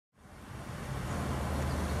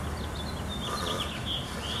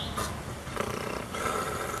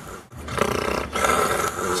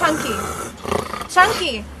Chunky.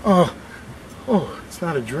 Chunky! Oh, it's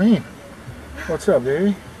not a dream. What's up,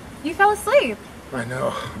 baby? You fell asleep. I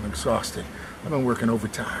know, I'm exhausted. I've been working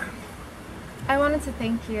overtime. I wanted to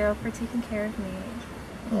thank you for taking care of me.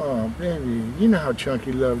 Oh, baby, you know how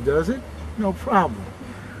Chunky Love does it. No problem.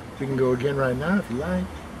 We can go again right now if you like.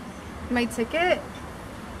 My ticket?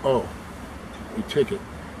 Oh, your ticket.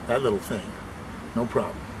 That little thing. No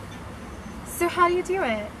problem. So how do you do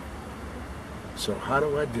it? So how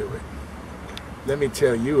do I do it? Let me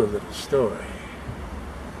tell you a little story.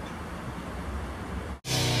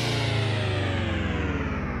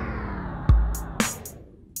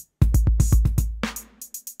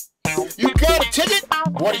 You got a ticket?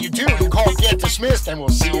 What do? You call GetDismissed and we'll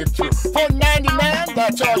see it through. $4.99,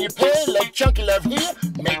 that's all you pay. Let Chunky Love here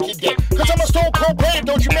make your day. Cause I'm a stone cold player,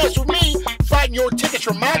 don't you mess with me. Fighting your tickets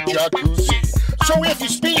from my jacuzzi. So if you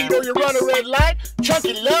speed or you run a red light,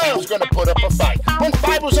 Chunky Love's gonna put up a fight. When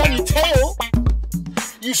fiber's on your tail,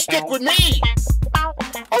 you stick with me.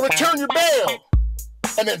 I'll return your bail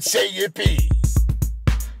and then say yippee.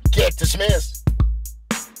 Get dismissed.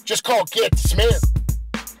 Just call GetDismissed.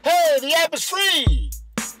 Hey, the app is free.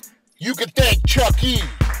 You can thank Chucky.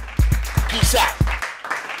 Peace out.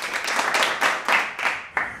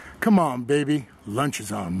 Come on, baby. Lunch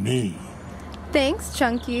is on me. Thanks,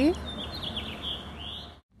 Chunky.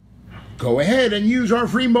 Go ahead and use our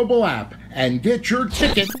free mobile app and get your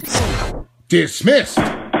ticket dismissed.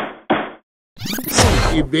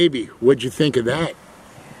 Hey, baby, what'd you think of that?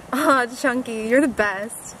 Aw, Chunky, you're the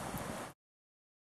best.